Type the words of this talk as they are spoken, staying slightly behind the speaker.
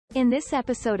In this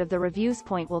episode of the Reviews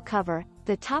Point we'll cover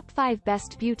the top 5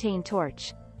 best butane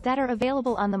torch that are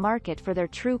available on the market for their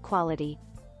true quality.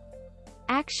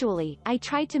 Actually, I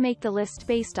tried to make the list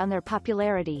based on their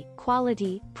popularity,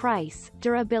 quality, price,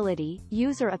 durability,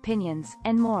 user opinions,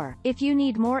 and more. If you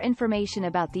need more information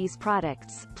about these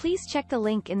products, please check the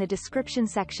link in the description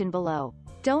section below.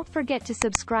 Don't forget to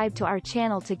subscribe to our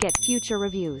channel to get future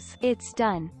reviews. It's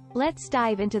done. Let's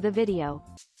dive into the video.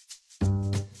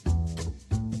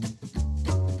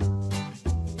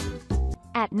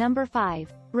 At number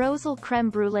 5. Rosle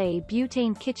Crème Brulee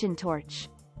Butane Kitchen Torch.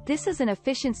 This is an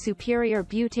efficient superior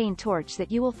butane torch that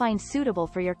you will find suitable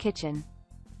for your kitchen.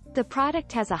 The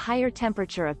product has a higher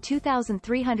temperature of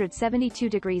 2372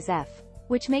 degrees F,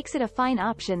 which makes it a fine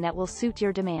option that will suit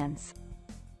your demands.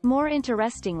 More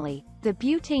interestingly, the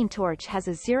butane torch has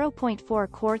a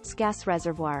 0.4 quarts gas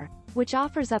reservoir, which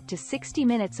offers up to 60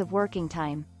 minutes of working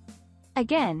time.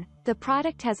 Again, the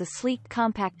product has a sleek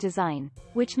compact design,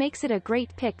 which makes it a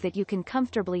great pick that you can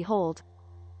comfortably hold.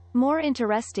 More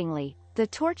interestingly, the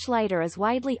torch lighter is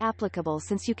widely applicable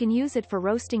since you can use it for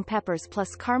roasting peppers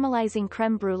plus caramelizing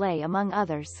crème brûlée among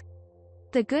others.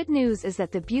 The good news is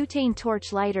that the butane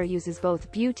torch lighter uses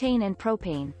both butane and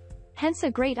propane, hence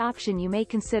a great option you may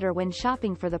consider when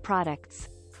shopping for the products.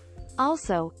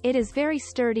 Also, it is very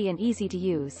sturdy and easy to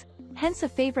use, hence a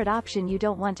favorite option you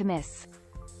don't want to miss.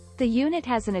 The unit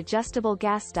has an adjustable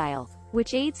gas dial,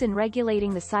 which aids in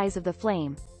regulating the size of the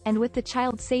flame, and with the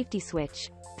child safety switch,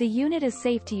 the unit is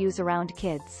safe to use around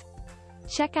kids.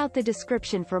 Check out the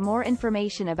description for more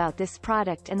information about this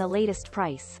product and the latest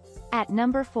price. At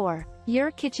number 4.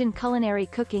 EurKitchen Culinary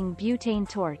Cooking Butane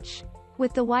Torch.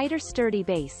 With the wider sturdy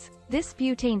base, this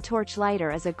butane torch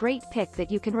lighter is a great pick that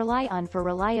you can rely on for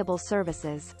reliable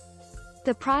services.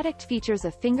 The product features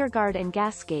a finger guard and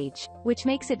gas gauge, which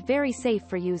makes it very safe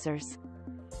for users.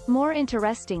 More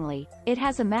interestingly, it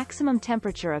has a maximum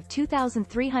temperature of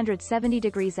 2370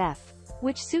 degrees F,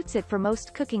 which suits it for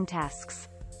most cooking tasks.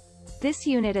 This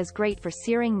unit is great for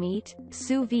searing meat,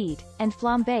 sous vide, and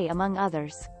flambé among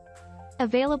others.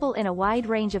 Available in a wide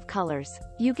range of colors,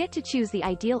 you get to choose the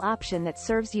ideal option that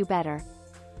serves you better.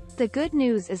 The good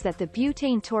news is that the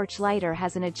butane torch lighter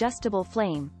has an adjustable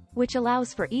flame, which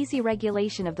allows for easy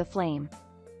regulation of the flame.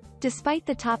 Despite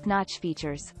the top-notch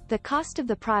features, the cost of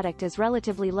the product is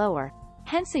relatively lower,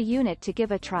 hence a unit to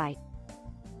give a try.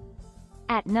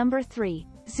 At number 3.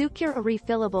 Zoocura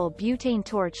Refillable Butane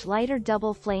Torch Lighter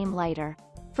Double Flame Lighter.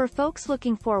 For folks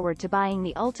looking forward to buying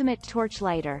the ultimate torch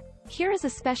lighter, here is a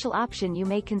special option you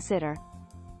may consider.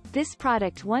 This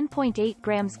product 1.8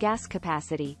 grams gas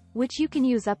capacity, which you can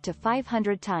use up to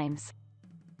 500 times.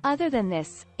 Other than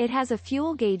this, it has a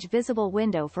fuel gauge visible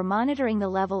window for monitoring the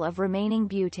level of remaining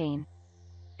butane.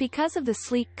 Because of the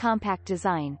sleek compact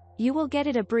design, you will get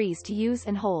it a breeze to use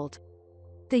and hold.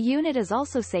 The unit is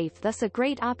also safe, thus a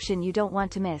great option you don't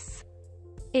want to miss.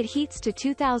 It heats to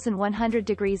 2100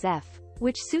 degrees F,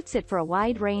 which suits it for a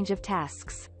wide range of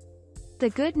tasks.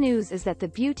 The good news is that the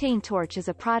butane torch is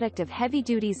a product of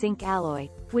heavy-duty zinc alloy,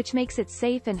 which makes it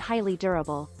safe and highly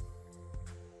durable.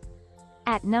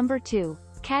 At number 2.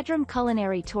 Cadrim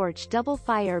Culinary Torch Double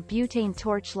Fire Butane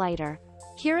Torch Lighter.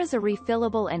 Here is a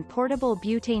refillable and portable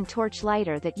butane torch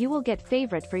lighter that you will get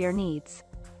favorite for your needs.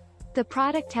 The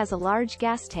product has a large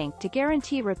gas tank to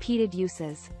guarantee repeated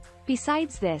uses.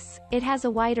 Besides this, it has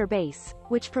a wider base,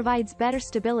 which provides better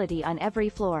stability on every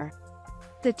floor.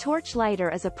 The torch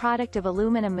lighter is a product of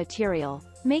aluminum material,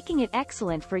 making it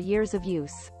excellent for years of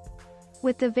use.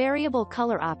 With the variable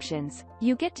color options,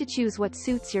 you get to choose what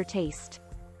suits your taste.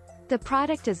 The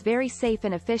product is very safe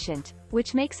and efficient,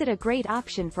 which makes it a great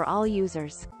option for all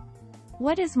users.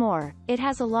 What is more, it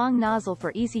has a long nozzle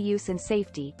for easy use and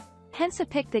safety, hence a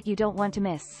pick that you don't want to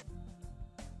miss.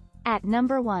 At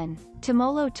number 1.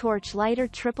 TOMOLO Torch Lighter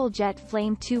Triple Jet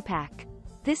Flame 2-Pack.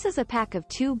 This is a pack of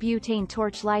 2 butane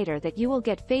torch lighter that you will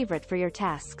get favorite for your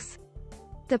tasks.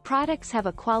 The products have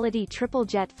a quality triple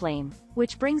jet flame,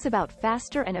 which brings about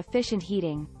faster and efficient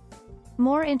heating.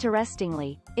 More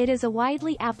interestingly, it is a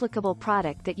widely applicable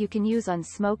product that you can use on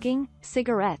smoking,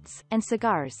 cigarettes, and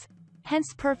cigars,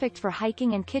 hence perfect for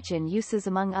hiking and kitchen uses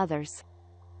among others.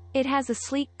 It has a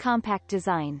sleek compact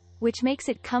design, which makes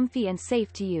it comfy and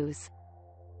safe to use.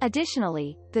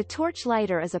 Additionally, the torch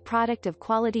lighter is a product of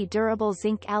quality durable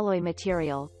zinc alloy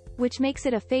material, which makes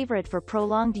it a favorite for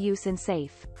prolonged use and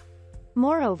safe.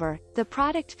 Moreover, the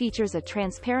product features a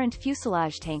transparent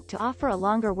fuselage tank to offer a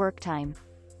longer work time.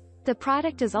 The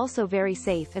product is also very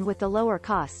safe, and with the lower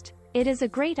cost, it is a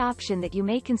great option that you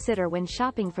may consider when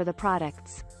shopping for the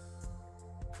products.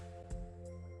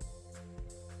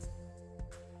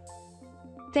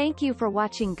 Thank you for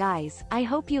watching guys, I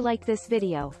hope you like this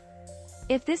video.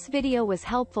 If this video was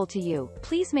helpful to you,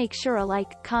 please make sure a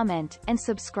like, comment, and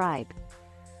subscribe.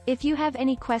 If you have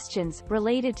any questions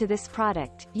related to this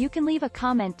product, you can leave a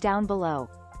comment down below.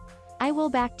 I will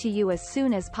back to you as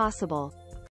soon as possible.